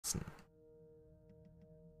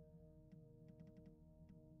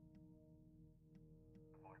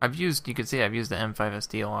You can see I've used the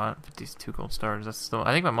M5SD a lot, 52 gold stars. That's still,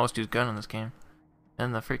 I think, my most used gun in this game.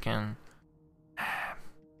 And the freaking...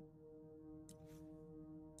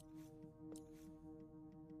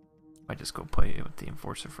 I just go play with the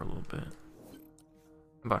Enforcer for a little bit.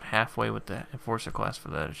 About halfway with the Enforcer class for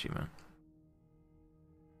that achievement.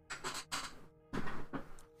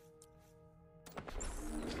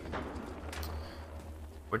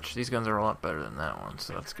 Which, these guns are a lot better than that one,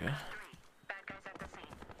 so that's good.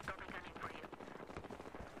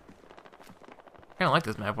 I kinda like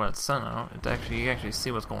this map when it's sun out. It's actually, you actually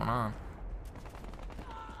see what's going on.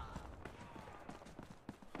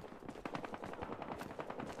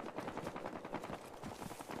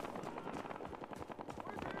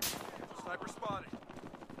 Sniper spotted.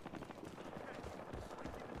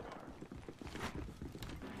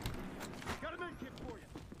 Got a med kit for you.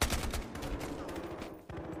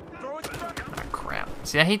 Throw it back. Ah, crap.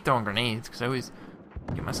 See, I hate throwing grenades because I always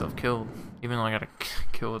get myself killed, even though I got a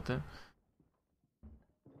kill with it.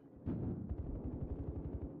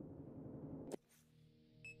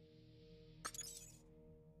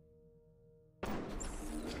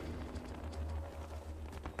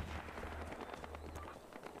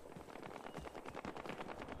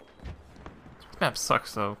 This map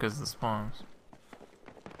sucks though because of the spawns.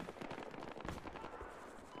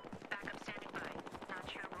 Backup standing by. Not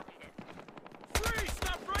sure we'll need it. Freeze!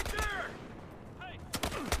 Stop right there! Hey!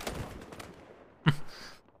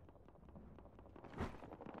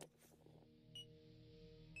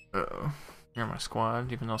 Uh-oh. You're my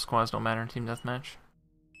squad, even though squads don't matter in team deathmatch.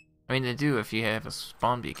 I mean, they do if you have a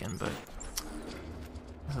spawn beacon, but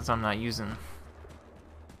since I'm not using...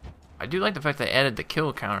 I do like the fact they added the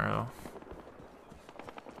kill counter, though.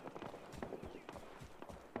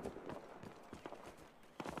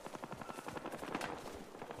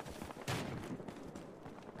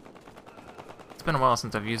 It's been a while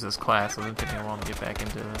since I've used this class, so it's taking a while to get back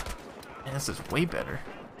into it. Man, this is way better.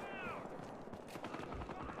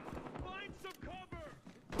 Find some cover!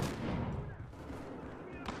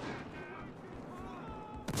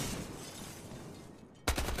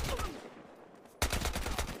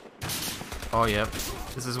 Oh, yep.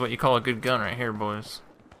 This is what you call a good gun right here, boys.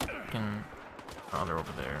 Can... Oh, they're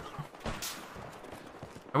over there.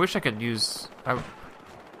 I wish I could use...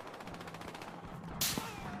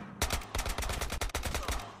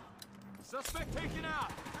 Suspect taken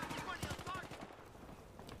out!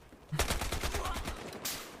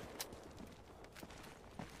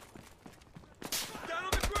 Down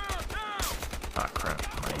on the ground, now! Ah, crap.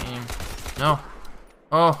 My aim. No.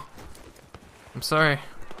 Oh. I'm sorry.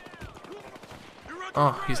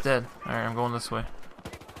 Oh, he's dead. Alright, I'm going this way.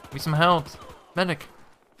 Give me some health. Medic.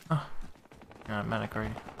 Oh. You're not a medic, are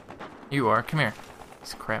you? You are. Come here.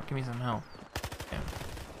 Piece of crap. Give me some health. Damn.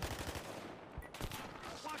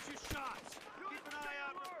 Watch your shots! Keep an eye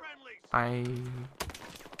out for friendlies! I...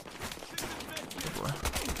 Oh boy.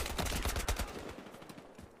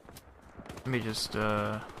 Let me just,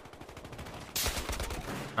 not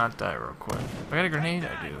die real quick. If I got a grenade?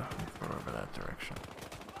 I do. Go over that direction.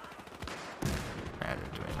 I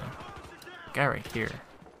didn't do anything. Guy right here.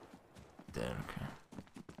 Dead, okay.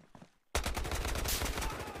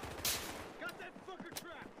 Got that fucker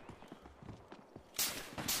trapped!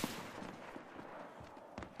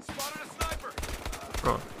 Spotted a sniper!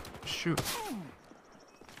 Bro, shoot.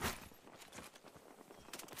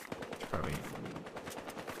 Probably.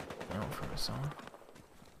 No, from someone.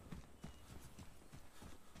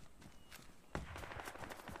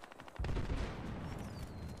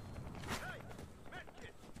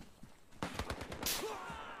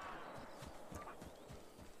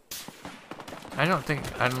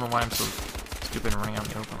 I don't know why I'm so stupid and running out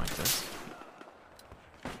in the open like this.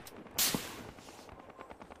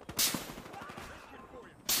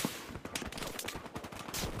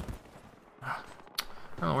 I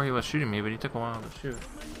don't know where he was shooting me, but he took a while to shoot.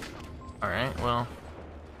 Alright, well.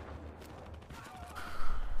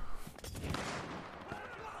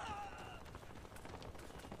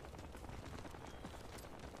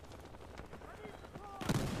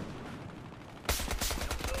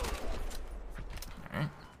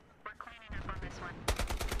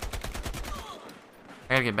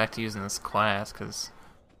 I gotta get back to using this class because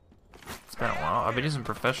it's been a while. I've been using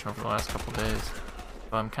professional for the last couple days,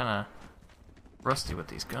 but I'm kind of rusty with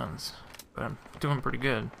these guns. But I'm doing pretty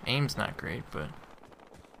good. Aim's not great, but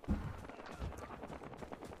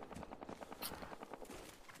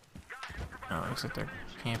oh, looks like they're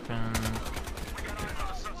camping.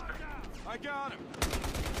 I got him!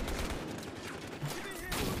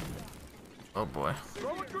 Oh boy,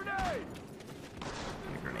 Throw a grenade!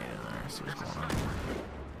 get a grenade in there. See what's going on.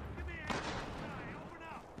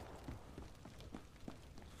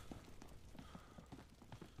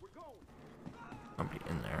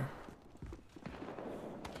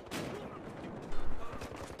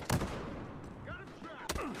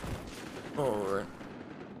 Alright.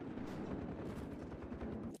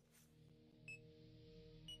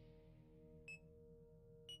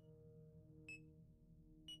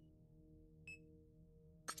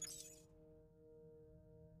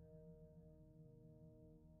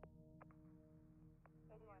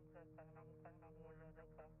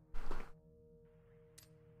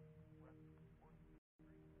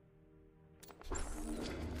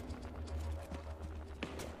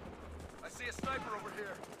 I see a sniper over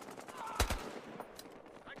here.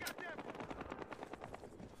 I got them.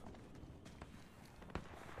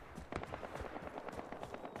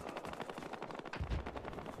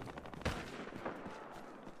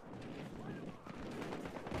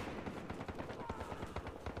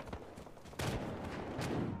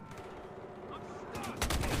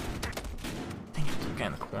 Dang it, guy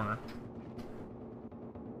in the corner.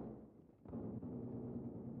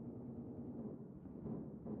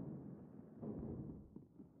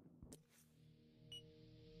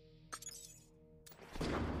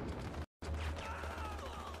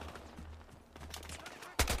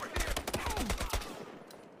 Over here.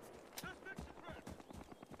 Suspect suppressed.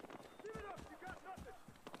 Give it up. You got nothing.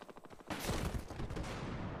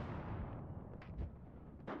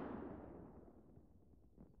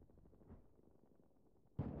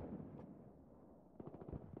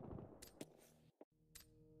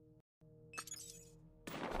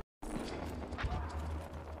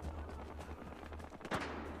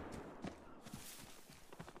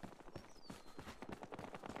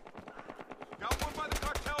 Got one by the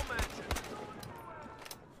cartel mansion.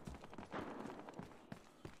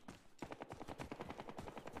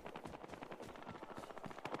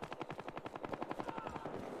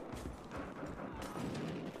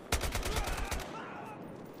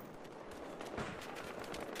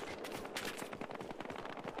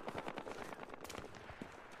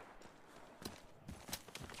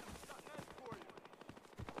 Got heads for you.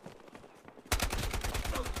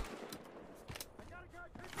 I got a guy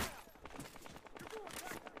pinned down. You're doing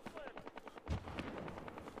that.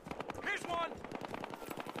 Here's one.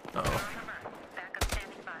 Uh-oh. Backup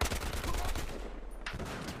standing by.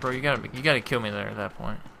 Bro, you gotta kill me there at that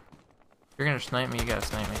point. If you're gonna snipe me, you gotta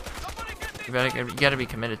snipe me. Somebody get these You gotta be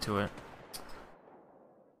committed to it.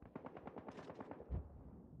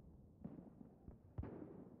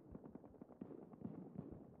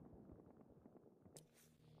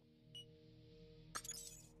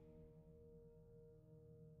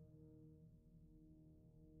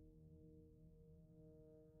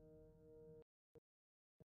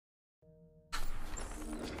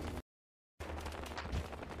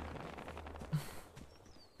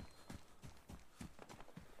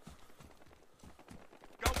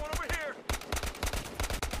 Got one over here.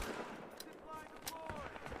 Zip line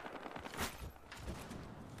deployed.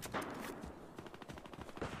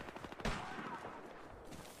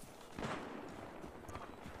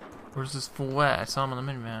 Where's this fool at? I saw him on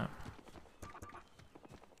the minimap.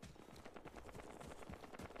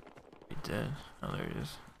 He dead. Oh, there he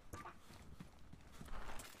is.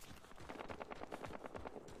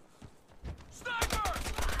 Sniper!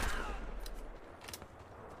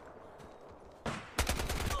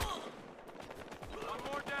 One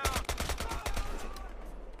more down.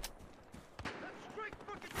 That's straight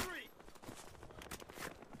fucking three.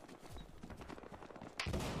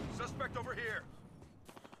 Suspect over here.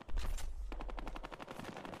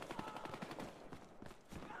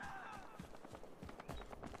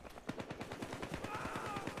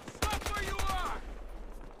 Stop where you are!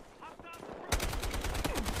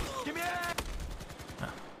 Give me a...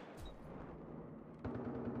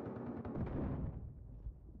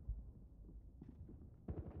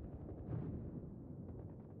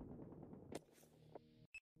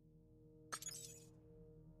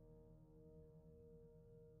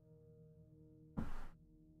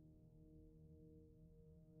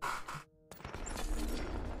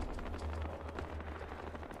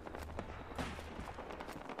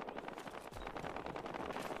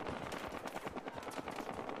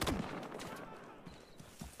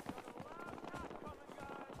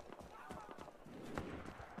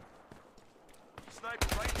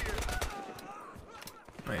 Sniper right here.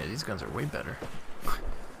 Oh yeah, these guns are way better.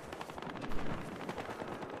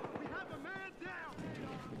 We have a man down.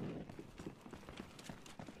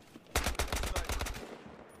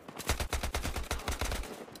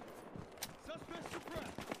 Suspect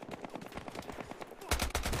suppressed.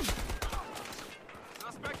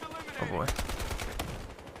 Suspect eliminated. Oh boy.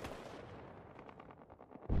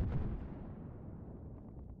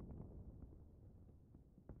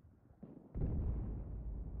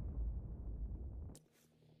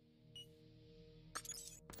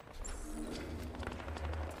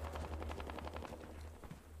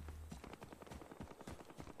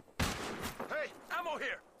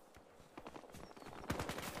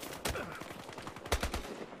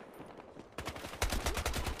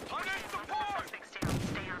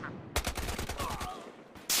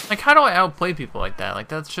 Like, how do I outplay people like that? Like,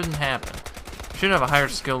 that shouldn't happen. You should have a higher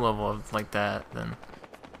skill level of like that than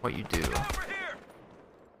what you do.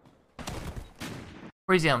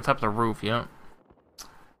 Where is he on top of the roof? You know.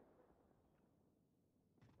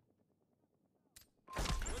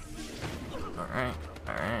 Alright,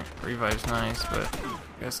 alright. Revive's nice, but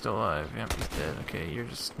guy's still alive. Yep, he's dead. Okay, you're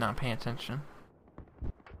just not paying attention.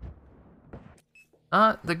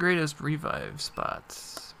 Not the greatest revive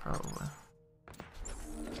spots, probably.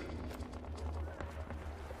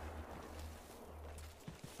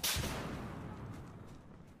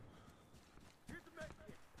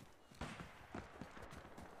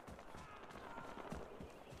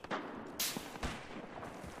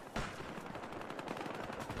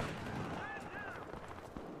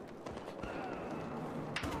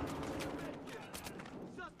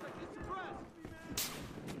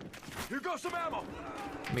 Here goes some ammo.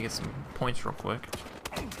 Let me get some points real quick.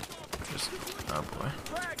 Just, oh boy.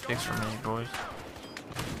 Thanks for me, boys.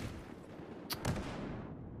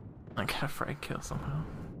 I got a frag kill somehow.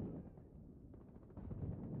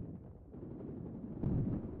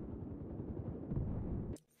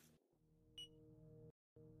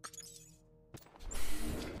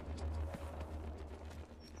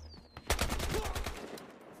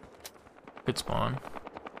 Good spawn.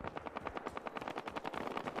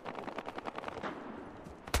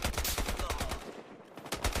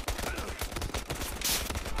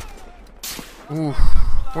 Ooh,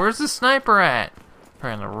 where's the sniper at?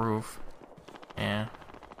 Probably on the roof. Yeah.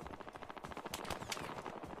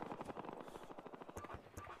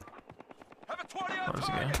 Have a 20 on Where's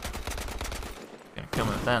the guy? target. Gonna kill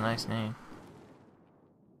me with that nice name.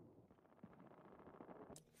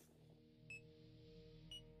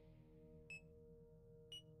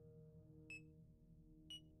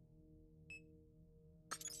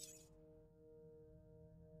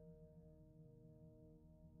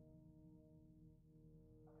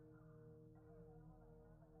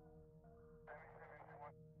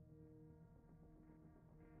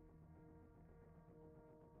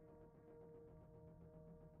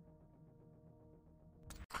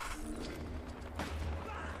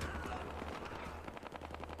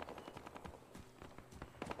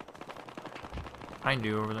 I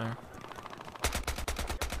do over there.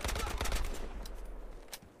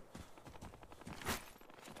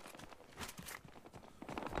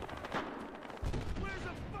 Where's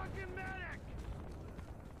the fucking medic?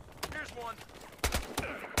 Here's one.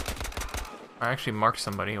 I actually marked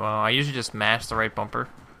somebody. Well, I usually just mash the right bumper.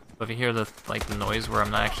 But if you hear the the noise where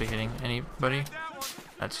I'm not actually hitting anybody,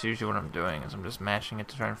 that's usually what I'm doing. Is I'm just mashing it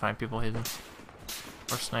to try and find people hidden,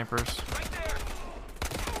 or snipers,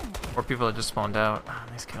 or people that just spawned out. Ah,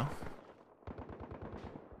 nice kill.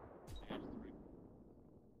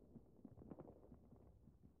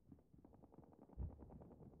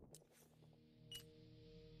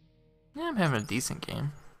 Yeah, I'm having a decent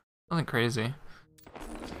game. Nothing crazy.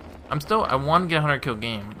 I want to get a 100 kill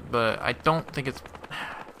game, but I don't think it's, I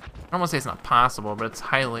don't want to say it's not possible, but it's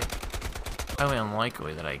highly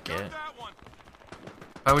unlikely that I get it.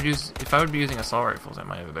 If I would be using assault rifles, I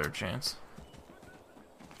might have a better chance.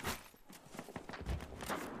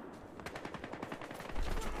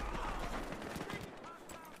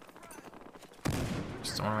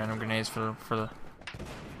 Just throwing random grenades for the.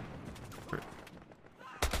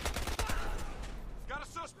 Got a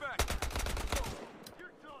suspect.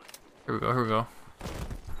 Here we go. Here we go.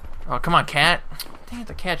 Oh, come on, cat! Dang it,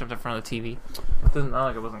 the cat jumped in front of the TV. It doesn't look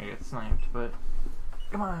like it wasn't gonna get sniped, but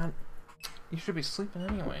come on, you should be sleeping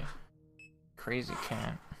anyway. Crazy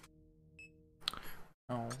cat.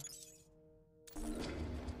 Oh.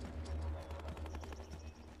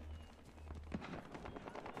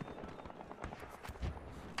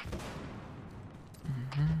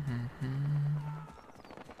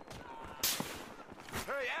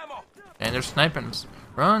 Hey, ammo. And they're sniping us.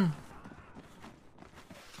 Run!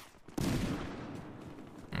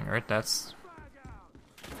 Alright, that's.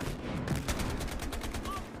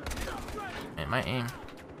 Man, my aim.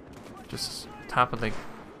 Just top of the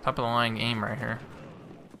line aim right here.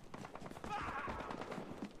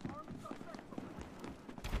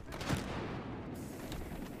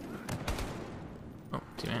 Oh,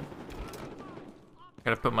 teammate.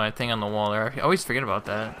 Gotta put my thing on the wall there. I always forget about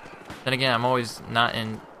that. Then again, I'm always not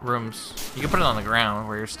in rooms. You can put it on the ground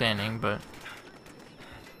where you're standing, but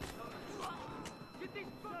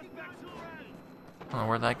I don't know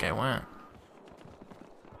where that guy went.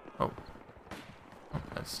 Oh. Oh,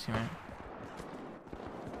 that's teammate.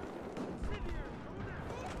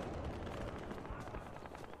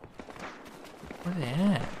 Where are they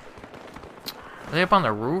at? Are they up on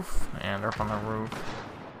the roof? Yeah, they're up on the roof.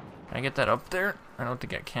 Can I get that up there? I don't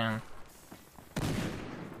think I can.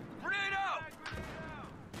 Grenade out!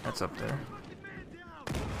 That's up there.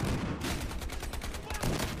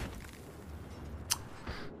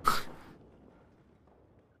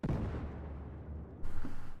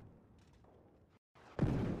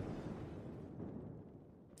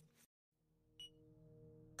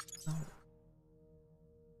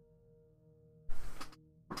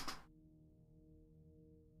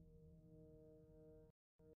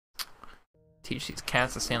 Teach these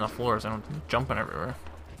cats to stay on the floors. I don't jumping everywhere.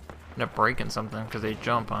 End up breaking something because they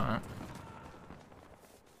jump on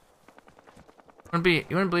it. You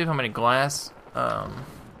wouldn't believe how many glasses,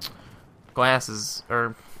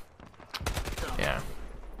 yeah,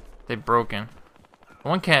 they've broken.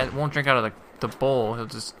 One cat won't drink out of the bowl. He'll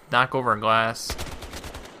just knock over a glass.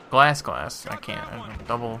 Glass. I can't. I don't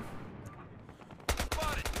know,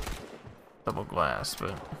 double glass,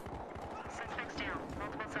 but. Suspects down.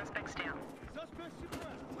 Multiple suspects down.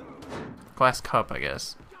 Glass cup, I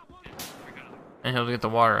guess. And he'll get the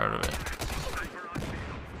water out of it.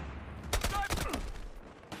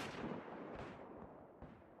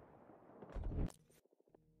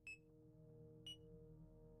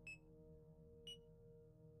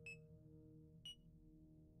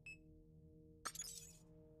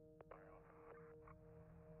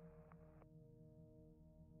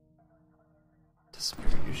 This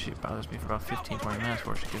usually bothers me for about 15-20 minutes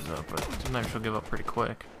before she gives up, but sometimes she'll give up pretty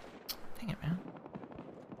quick. Dang it, man.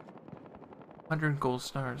 100 gold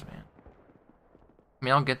stars, man. I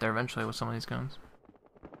mean, I'll get there eventually with some of these guns.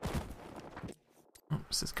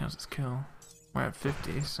 Oops, this counts as kill. We're at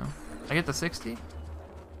 50, so... I get the 60?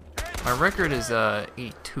 My record is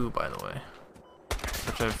 82, by the way.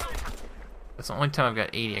 Which that's the only time I've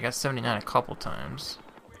got 80. I got 79 a couple times.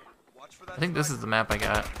 I think this is the map I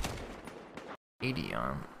got 80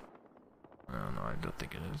 on. I don't know, I don't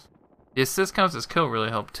think it is. The assist counts as kill really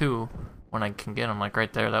helped too. When I can get them, like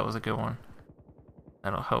right there, that was a good one.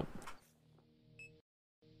 That'll help.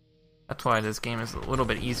 That's why this game is a little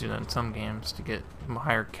bit easier than some games to get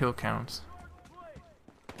higher kill counts.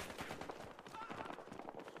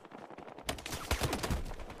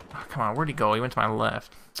 Oh, come on, where'd he go? He went to my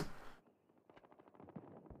left.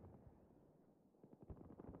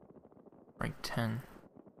 Right 10.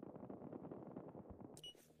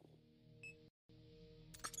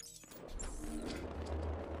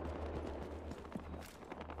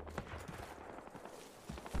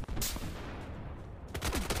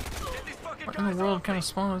 What in the world kind of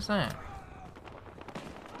spawn is that?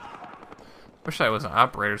 Wish I was an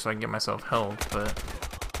operator so I can get myself health, but...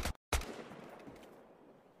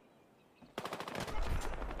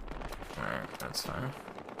 Alright, that's fine.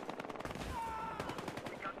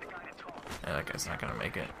 Yeah, that guy's not gonna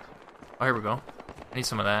make it. Oh, here we go. I need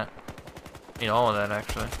some of that. I need all of that,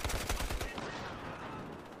 actually.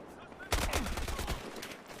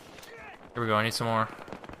 Here we go, I need some more.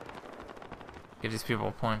 Give these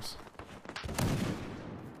people points.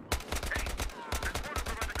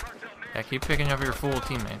 Yeah, keep picking up your fool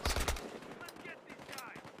teammates.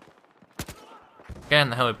 Get in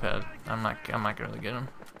the helipad. I'm not gonna really get him.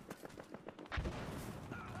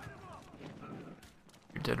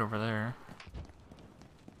 You're dead over there.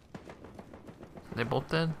 Are they both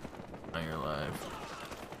dead? No, you're alive.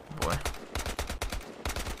 Boy.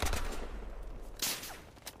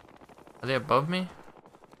 Are they above me?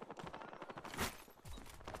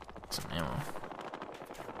 Some ammo.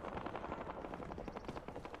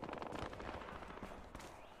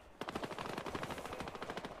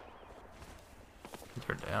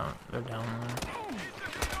 They're down there.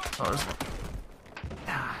 Oh, there's one.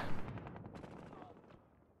 Ah.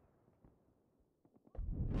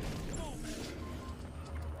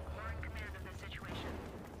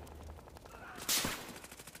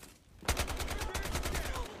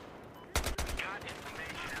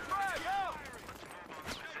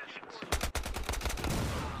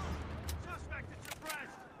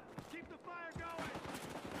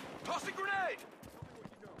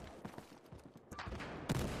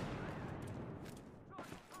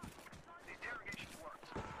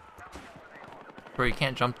 Bro, you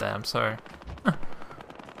can't jump that, I'm sorry. Come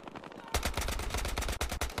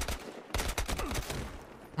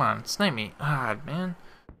on, snipe me. God, man.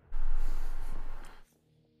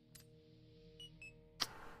 For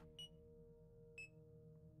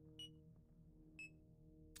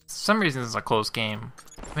some reason it's a close game.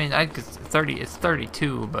 I mean, it's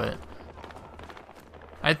 32, but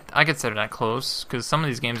I consider that close, because some of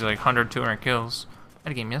these games are like 100, 200 kills. I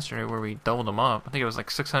had a game yesterday where we doubled them up. I think it was like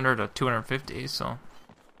 600 to 250, so.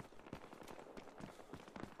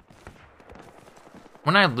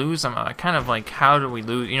 when I lose, I kind of like, how do we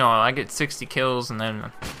lose? You know, I get 60 kills and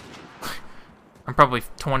then I'm probably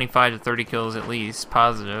 25 to 30 kills at least,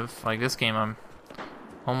 positive. Like this game, I'm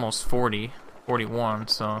almost 40, 41,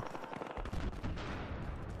 so.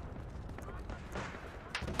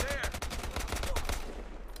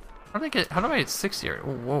 How do I get 60? Or,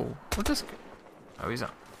 oh, whoa, what this? Oh, is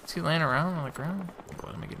he laying around on the ground? Oh, boy,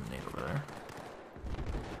 let me get a nade over there.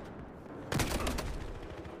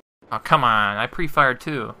 Oh, come on, I pre-fired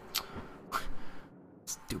too.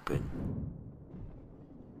 Stupid.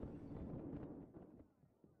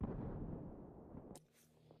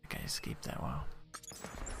 That guy escaped that well.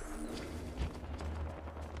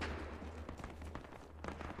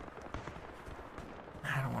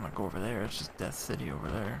 I don't want to go over there, it's just Death City over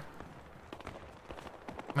there.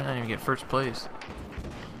 Might not even get first place.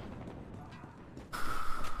 Guy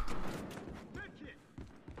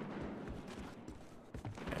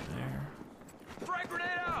there. Frag grenade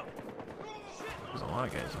out! There's a lot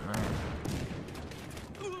of guys in there.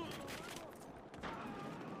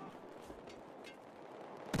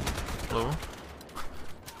 Hello?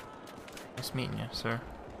 Nice meeting you, sir.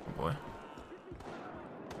 Oh boy.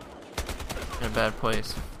 In a bad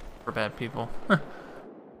place for bad people.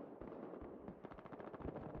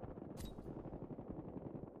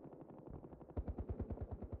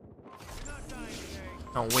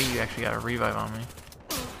 No way you actually got a revive on me.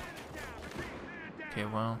 Okay,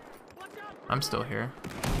 well, I'm still here.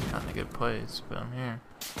 Not in a good place, but I'm here.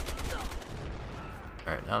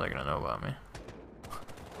 Alright, now they're gonna know about me.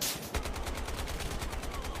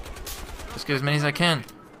 Just get as many as I can.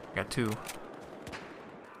 I got 2.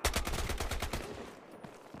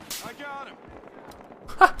 I got him.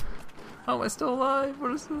 How am I still alive?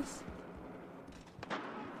 What is this?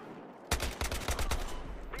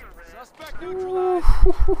 Suspect neutralized.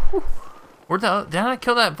 Where'd the, did I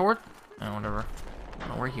kill that board? Oh, whatever. I don't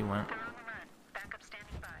know where he went. Backup standing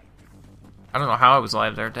by. I don't know how I was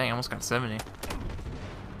alive there. Dang, I almost got 70.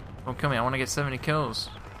 Don't kill me. I want to get 70 kills.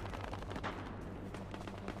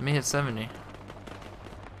 Let me hit 70. I'm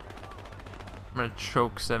gonna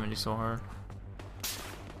choke 70 so hard.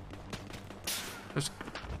 Just,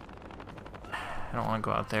 I don't want to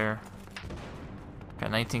go out there. Got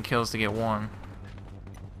 19 kills to get 1.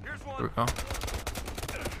 Here's Here one. we go.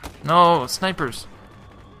 No, snipers.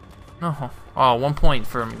 No. Oh, 1 point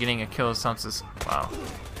for getting a kill. Sounds just wow.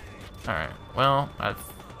 All right. Well,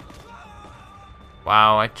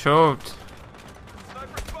 wow, I choked.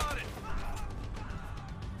 Sniper spotted.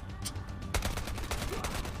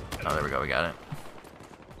 Oh, there we go. We got it.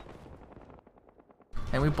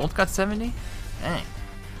 And we both got 70. Dang.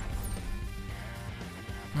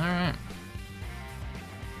 All right.